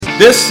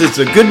This is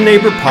the Good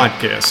Neighbor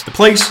Podcast, the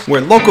place where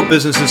local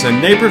businesses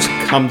and neighbors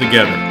come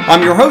together.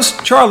 I'm your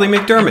host, Charlie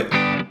McDermott.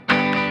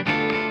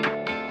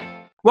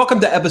 Welcome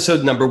to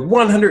episode number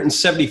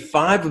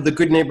 175 of the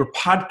Good Neighbor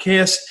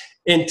Podcast.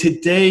 And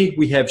today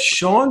we have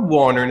Sean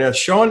Warner. Now,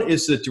 Sean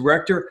is the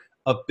Director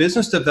of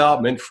Business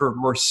Development for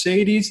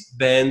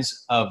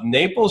Mercedes-Benz of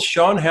Naples.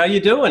 Sean, how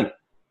you doing?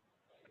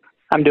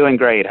 I'm doing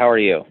great. How are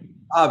you?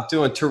 I'm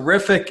doing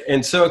terrific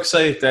and so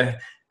excited to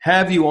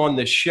have you on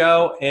the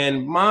show.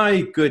 And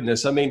my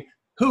goodness, I mean,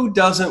 who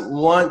doesn't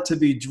want to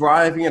be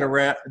driving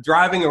around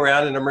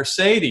in a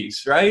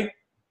Mercedes, right?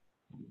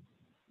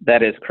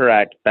 That is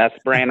correct. Best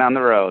brand on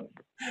the road.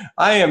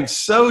 I am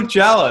so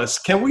jealous.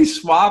 Can we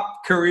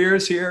swap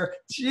careers here?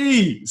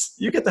 Jeez,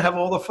 you get to have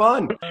all the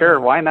fun. Sure,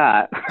 why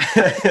not?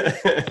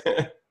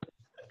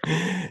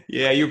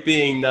 Yeah, you're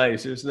being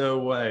nice. There's no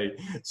way.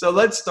 So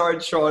let's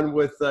start, Sean,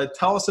 with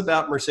tell us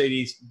about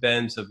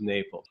Mercedes-Benz of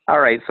Naples. All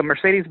right. So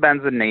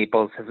Mercedes-Benz of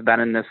Naples has been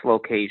in this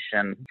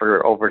location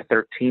for over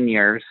 13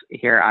 years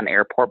here on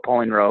Airport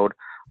Pulling Road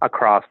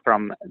across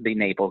from the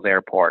Naples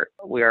Airport.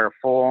 We are a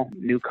full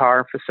new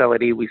car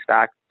facility. We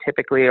stock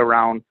typically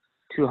around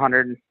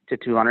 200 to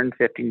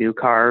 250 new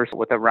cars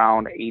with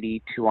around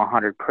 80 to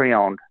 100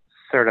 pre-owned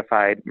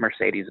certified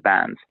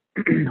Mercedes-Benz.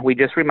 We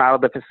just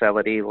remodeled the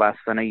facility less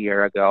than a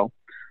year ago.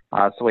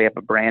 So we have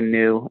a brand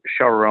new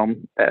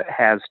showroom that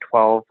has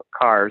 12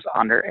 cars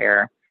under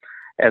air,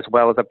 as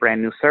well as a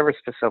brand new service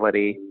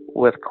facility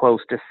with close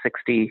to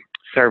 60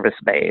 service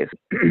bays.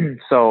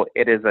 So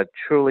it is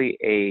truly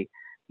a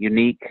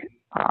unique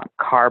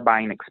car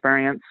buying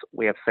experience.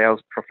 We have sales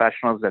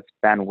professionals that's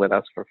been with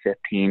us for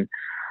 15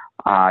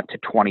 to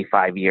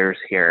 25 years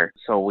here.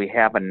 So we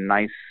have a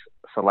nice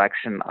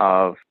selection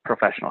of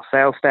professional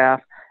sales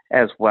staff,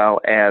 as well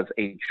as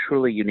a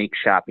truly unique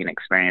shopping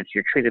experience.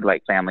 You're treated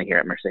like family here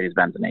at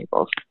Mercedes-Benz in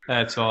Naples.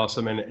 That's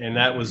awesome, and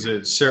that was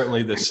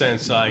certainly the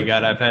sense I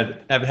got. I've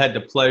had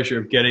the pleasure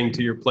of getting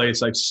to your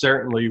place. I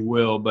certainly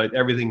will, but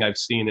everything I've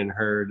seen and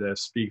heard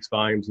speaks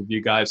volumes of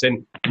you guys.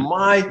 And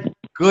my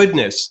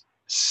goodness,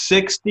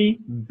 60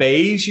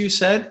 bays, you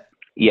said?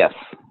 Yes.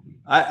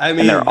 I mean,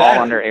 and they're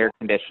all under air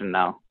conditioning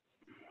now.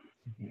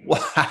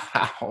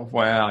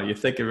 Wow. You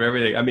think of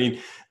everything. I mean,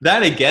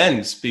 that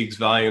again speaks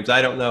volumes.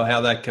 I don't know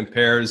how that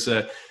compares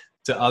to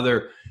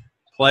other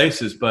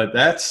places, but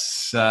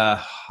that's,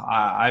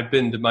 I've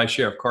been to my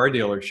share of car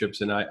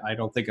dealerships, and I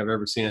don't think I've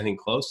ever seen anything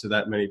close to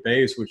that many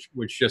bays,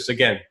 which just,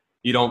 again,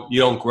 you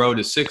don't grow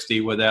to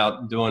 60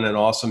 without doing an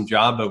awesome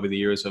job over the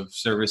years of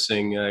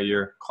servicing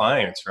your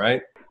clients,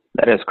 right?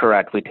 That is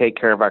correct. We take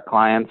care of our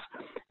clients,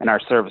 and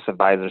our service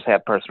advisors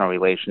have personal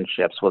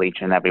relationships with each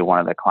and every one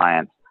of the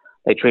clients.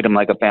 They treat them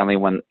like a family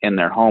when in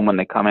their home when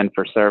they come in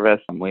for service.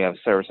 We have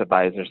service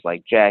advisors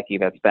like Jackie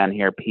that's been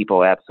here.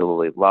 People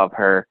absolutely love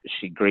her.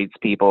 She greets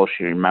people.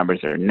 She remembers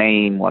their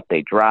name, what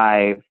they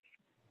drive,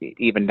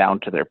 even down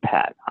to their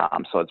pet.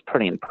 So it's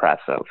pretty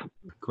impressive.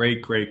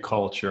 Great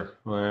culture.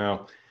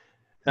 Wow.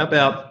 How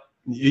about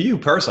you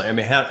personally? I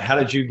mean, how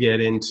did you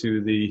get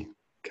into the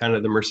kind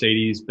of the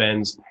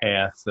Mercedes-Benz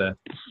path?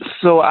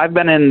 So I've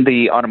been in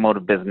the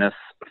automotive business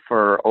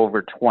for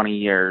over 20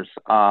 years.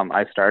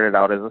 I started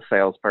out as a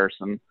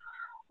salesperson,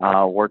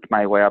 worked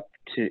my way up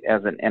to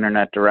as an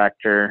internet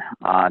director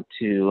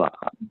to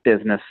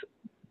business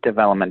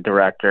development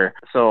director.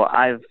 So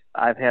I've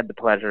had the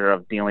pleasure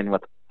of dealing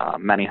with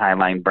many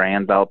highline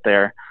brands out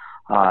there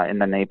in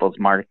the Naples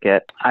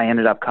market. I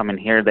ended up coming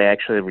here. They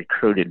actually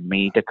recruited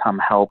me to come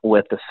help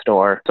with the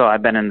store. So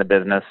I've been in the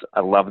business. I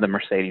love the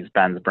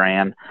Mercedes-Benz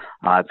brand.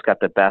 It's got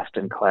the best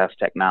in class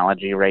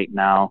technology right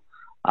now.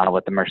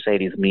 With the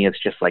Mercedes Me,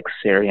 it's just like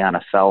Siri on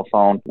a cell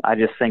phone. I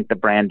just think the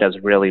brand does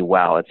really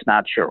well. It's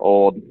not your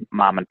old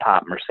mom and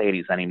pop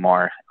Mercedes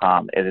anymore.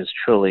 It is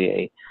truly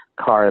a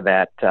car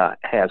that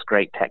has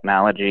great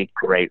technology,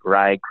 great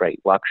ride, great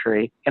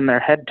luxury, and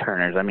their head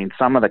turners. I mean,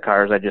 some of the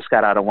cars, I just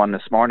got out of one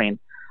this morning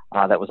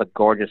that was a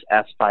gorgeous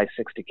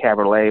S560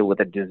 Cabriolet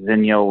with a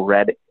Designo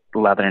red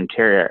leather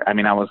interior. I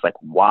mean, I was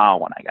like, wow,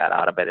 when I got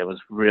out of it. It was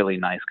a really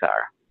nice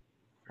car.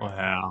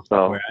 Wow.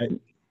 So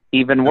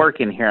even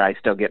working here, I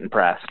still get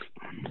impressed.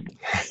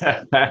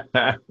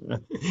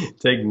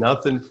 Take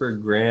nothing for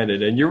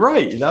granted. And you're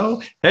right,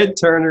 head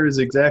turner is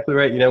exactly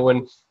right.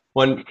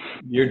 When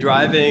you're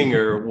driving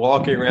or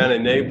walking around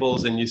in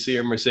Naples and you see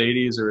a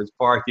Mercedes or it's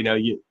parked,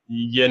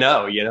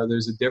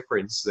 there's a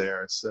difference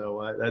there.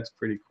 So that's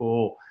pretty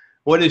cool.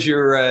 What's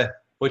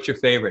your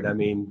favorite? I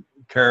mean,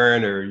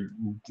 current or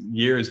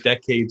years,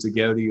 decades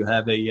ago, do you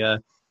have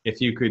if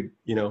you could,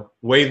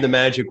 wave the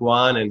magic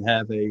wand and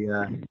have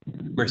a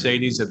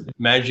Mercedes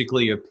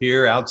magically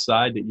appear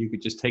outside that you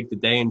could just take the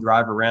day and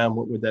drive around,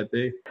 what would that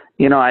be?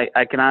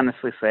 I can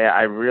honestly say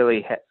I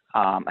really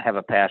have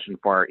a passion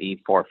for our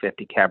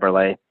E450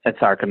 Cabriolet. It's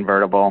our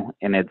convertible,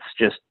 and it's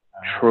just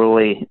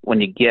truly, when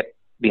you get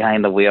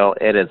behind the wheel,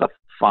 it is a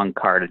fun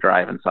car to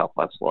drive in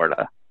Southwest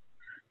Florida.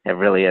 It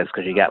really is,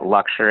 because you got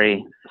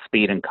luxury,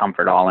 speed, and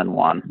comfort all in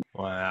one.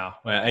 Wow.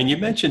 And you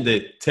mentioned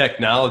the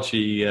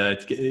technology.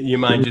 You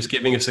mind just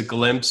giving us a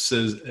glimpse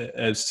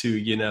as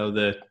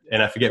to,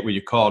 and I forget what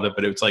you called it,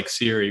 but it was like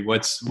Siri.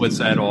 What's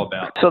that all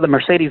about? So the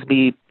Mercedes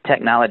Me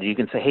technology, you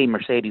can say, hey,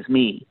 Mercedes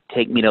Me,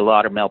 take me to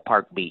Laudermill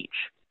Park Beach.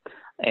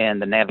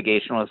 And the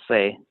navigation will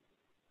say,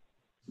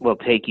 we'll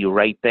take you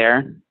right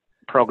there,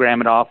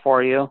 program it all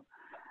for you.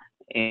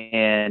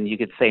 And you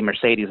could say,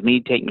 Mercedes Me,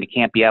 take me to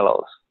Camp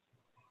Yellows.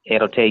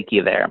 It'll take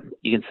you there.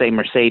 You can say,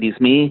 Mercedes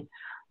Me,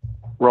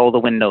 roll the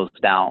windows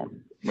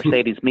down.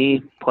 Mercedes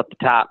Me, put the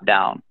top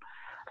down.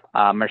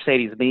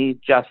 Mercedes Me,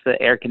 adjust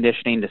the air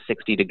conditioning to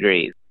 60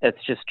 degrees.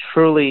 It's just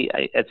truly,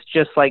 it's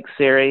just like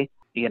Siri.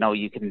 You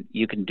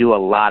can do a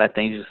lot of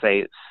things. You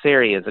say,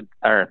 Siri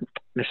or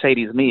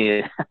Mercedes Me,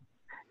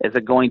 is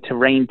it going to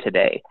rain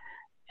today?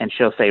 And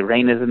she'll say,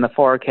 rain is in the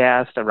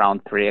forecast around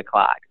 3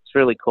 o'clock. It's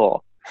really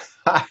cool.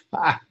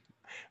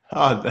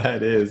 Oh,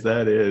 that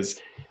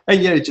is.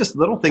 And just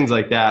little things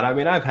like that. I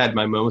mean, I've had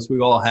my moments. We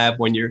all have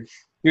when you're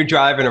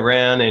driving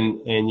around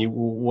and you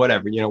want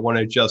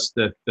to adjust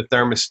the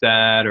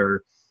thermostat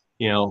or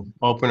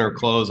open or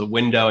close a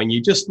window, and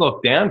you just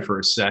look down for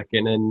a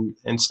second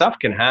and stuff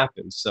can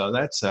happen. So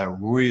that's a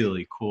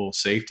really cool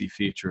safety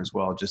feature as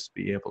well, just to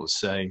be able to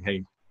say,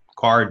 hey,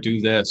 car,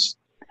 do this.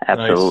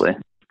 Absolutely.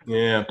 Nice.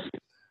 Yeah.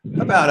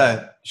 How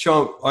about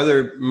Sean, are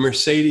there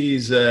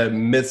Mercedes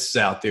myths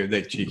out there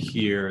that you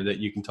hear that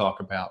you can talk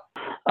about?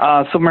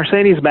 So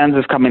Mercedes-Benz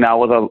is coming out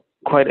with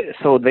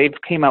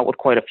they've came out with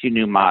quite a few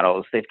new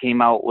models. They've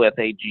came out with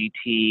a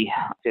GT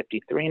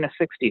 53 and a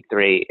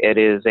 63. It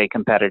is a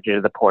competitor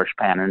to the Porsche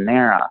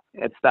Panamera.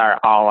 It's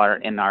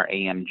in our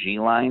AMG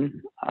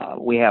line.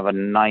 We have a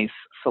nice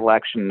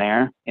selection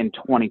there. In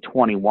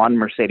 2021,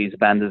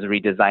 Mercedes-Benz is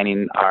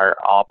redesigning our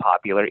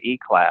all-popular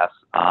E-Class.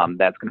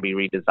 That's going to be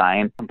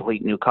redesigned,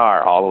 complete new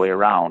car all the way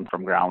around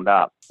from ground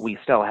up. We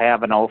still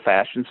have an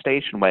old-fashioned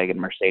station wagon.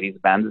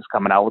 Mercedes-Benz is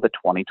coming out with a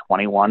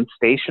 2021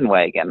 station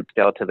wagon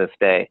still to this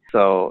day.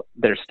 So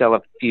there's still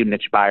a few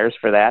niche buyers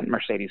for that, and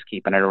Mercedes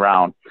keeping it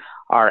around.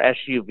 Our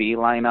SUV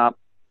lineup,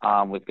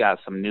 we've got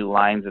some new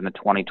lines in the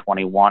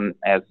 2021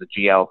 as the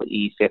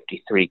GLE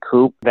 53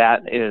 Coupe.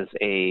 That is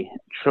a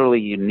truly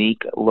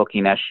unique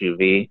looking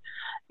SUV,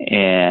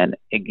 and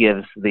it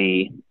gives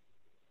the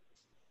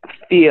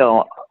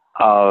feel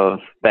of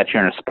that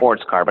you're in a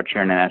sports car, but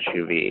you're in an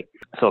SUV.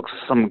 So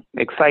some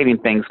exciting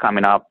things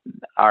coming up.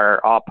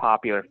 Our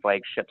all-popular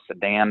flagship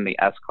sedan, the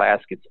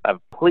S-Class, gets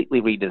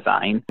completely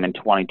redesigned in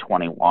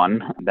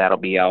 2021. That'll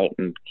be out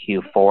in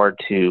Q4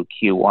 to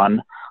Q1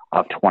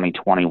 of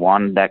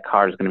 2021. That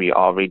car is going to be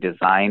all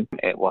redesigned.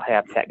 It will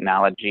have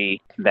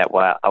technology that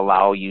will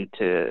allow you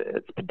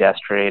its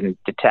pedestrian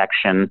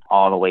detection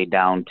all the way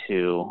down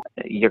to,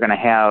 you're going to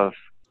have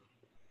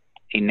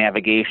a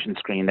navigation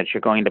screen that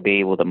you're going to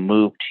be able to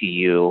move to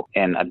you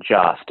and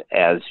adjust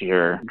as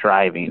you're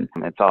driving.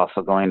 It's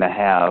also going to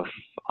have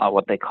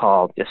what they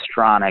call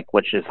Distronic,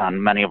 which is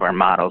on many of our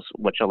models,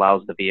 which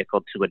allows the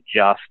vehicle to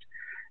adjust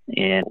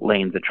in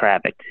lanes of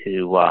traffic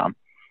to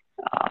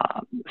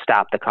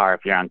stop the car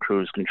if you're on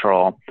cruise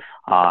control.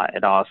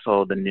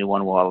 The new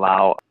one will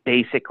allow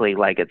basically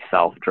like it's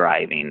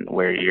self-driving,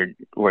 where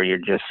you're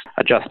just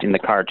adjusting the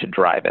car to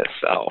drive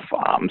itself.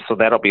 So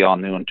that'll be all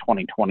new in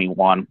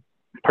 2021.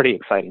 Pretty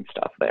exciting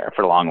stuff there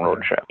for long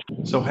road trips.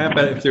 So how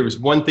about if there was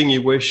one thing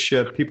you wish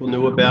people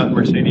knew about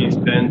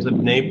Mercedes-Benz of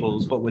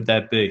Naples, what would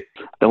that be?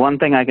 The one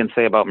thing I can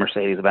say about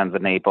Mercedes-Benz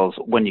of Naples,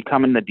 when you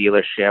come in the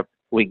dealership,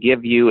 we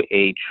give you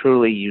a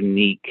truly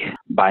unique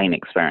buying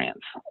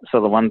experience.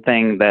 So the one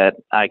thing that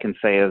I can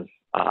say is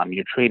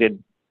you're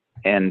treated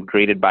and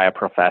greeted by a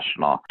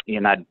professional. You're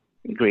not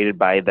greeted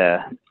by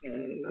the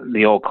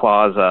old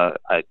clause,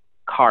 a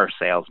car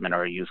salesman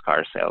or a used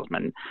car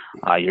salesman.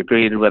 You're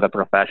greeted with a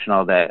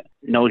professional that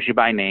knows you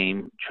by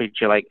name,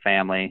 treats you like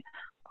family,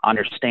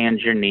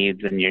 understands your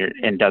needs,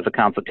 and does a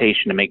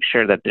consultation to make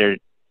sure that they're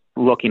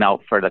looking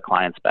out for the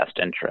client's best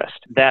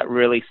interest. That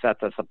really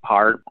sets us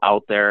apart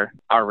out there.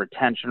 Our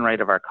retention rate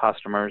of our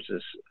customers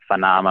is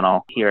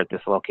phenomenal here at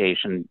this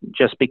location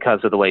just because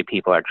of the way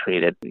people are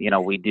treated.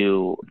 We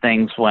do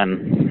things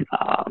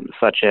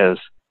such as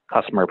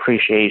customer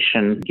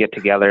appreciation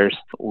get-togethers.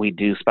 We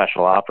do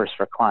special offers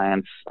for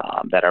clients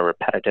that are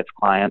repetitive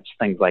clients,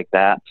 things like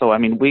that. So,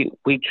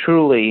 we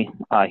truly,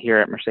 here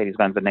at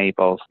Mercedes-Benz of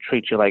Naples,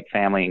 treat you like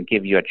family and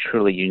give you a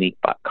truly unique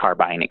car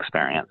buying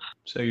experience.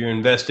 So you're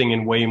investing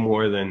in way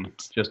more than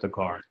just a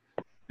car,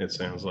 it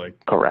sounds like.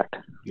 Correct.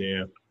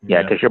 Yeah.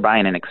 Yeah, because you're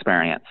buying an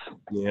experience.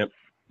 Yep.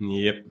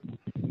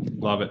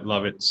 Love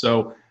it.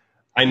 So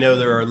I know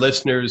there are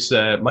listeners,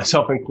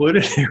 myself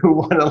included, who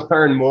want to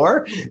learn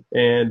more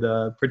and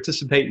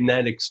participate in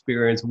that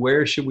experience.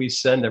 Where should we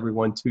send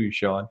everyone to,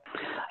 Sean?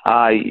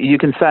 You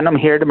can send them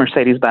here to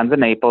Mercedes-Benz of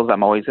Naples.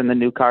 I'm always in the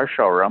new car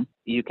showroom.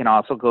 You can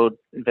also go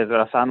visit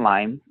us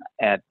online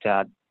at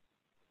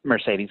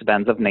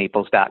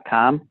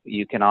mercedes-benzofnaples.com.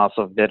 You can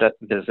also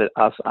visit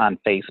us on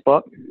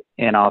Facebook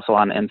and also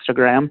on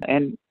Instagram.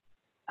 And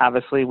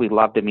obviously, we'd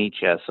love to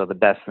meet you. So the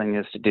best thing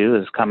is to do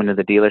is come into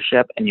the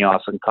dealership, and you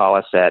also can call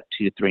us at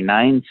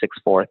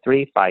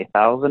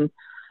 239-643-5000,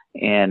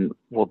 and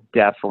we'll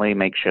definitely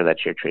make sure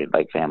that you're treated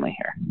like family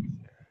here.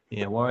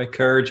 Yeah, well, I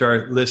encourage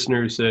our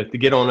listeners to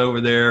get on over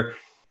there,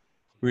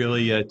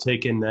 really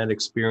take in that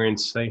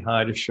experience. Say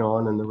hi to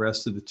Sean and the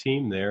rest of the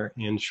team there.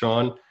 And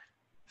Sean,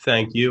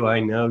 thank you. I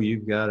know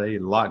you've got a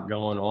lot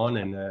going on,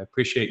 and I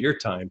appreciate your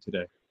time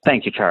today.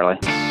 Thank you, Charlie.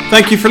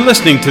 Thank you for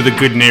listening to the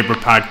Good Neighbor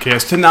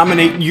Podcast. To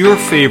nominate your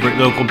favorite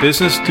local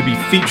business to be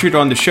featured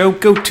on the show,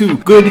 go to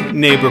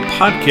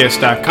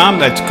goodneighborpodcast.com.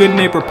 That's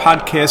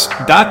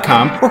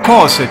goodneighborpodcast.com, or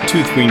call us at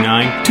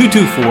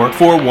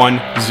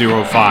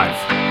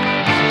 239-224-4105.